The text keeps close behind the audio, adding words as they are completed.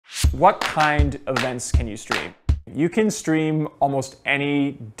What kind of events can you stream? You can stream almost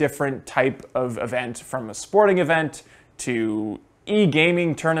any different type of event, from a sporting event to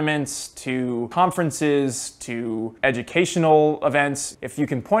e-gaming tournaments to conferences to educational events. If you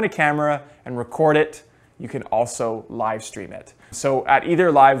can point a camera and record it, you can also live stream it. So at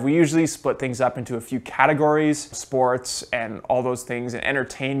eThereLIVE, we usually split things up into a few categories. Sports and all those things, and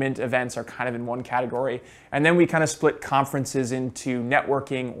entertainment events are kind of in one category. And then we kind of split conferences into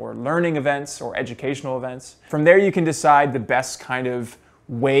networking or learning events or educational events. From there, you can decide the best kind of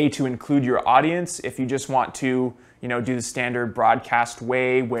way to include your audience. If you just want to, do the standard broadcast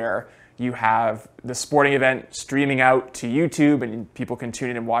way where you have the sporting event streaming out to YouTube and people can tune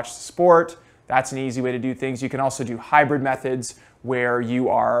in and watch the sport, that's an easy way to do things. You can also do hybrid methods where you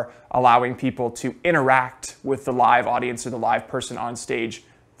are allowing people to interact with the live audience or the live person on stage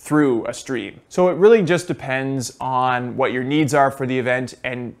through a stream. So it really just depends on what your needs are for the event,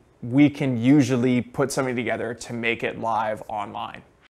 and we can usually put something together to make it live online.